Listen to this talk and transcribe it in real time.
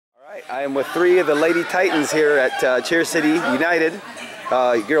I am with three of the Lady Titans here at Cheer City United.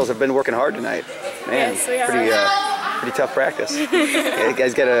 You girls have been working hard tonight. Man, yes, we are. Pretty tough practice. Yeah, you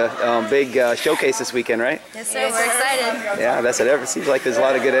guys got a big showcase this weekend, right? Yes, sir. We're excited. Yeah, that's it. It seems like there's a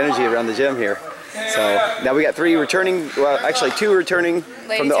lot of good energy around the gym here. So now we got three returning, well, actually two returning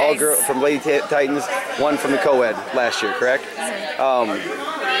from the all-girl, from Lady Titans, one from the co-ed last year, correct?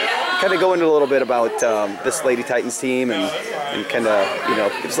 Kind of go into a little bit about this Lady Titans team and kind of, you know,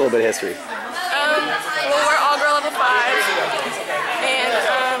 give us a little bit of history. Well, we're all girl level 5,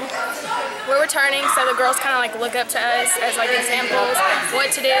 and we're returning, so the girls kind of like look up to us as like examples, what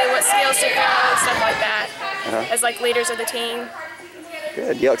to do, what skills to throw, stuff like that, as like leaders of the team.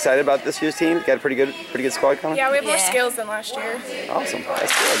 Good. You excited about this year's team? Got a pretty good squad coming? Yeah, we have more skills than last year. Awesome.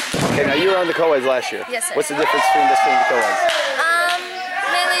 That's good. Okay, now you were on the co-eds last year. Yes, sir. What's the difference between this team and the co-eds?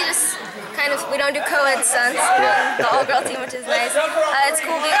 Mainly just kind of, we don't do co-ed stunts. The all-girl team, which is nice. It's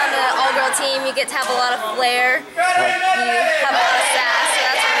cool being on the all-girl team. You get to have a lot of flair. You have a lot of sass, so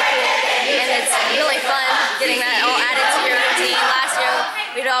that's really cool. And it's really fun getting that all added to your routine. Last year,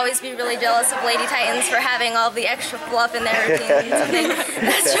 we'd always be really jealous of Lady Titans for having all the extra fluff in their routines.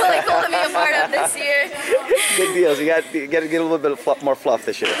 That's really cool to be a part of this year. Good deals. You got to get a little bit of more fluff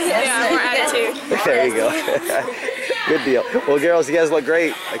this year. Yeah, more attitude. There you go. Good deal. Well, girls, you guys look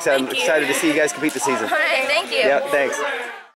great. I'm excited to see you guys compete this season. All right, thank you. Yeah, thanks.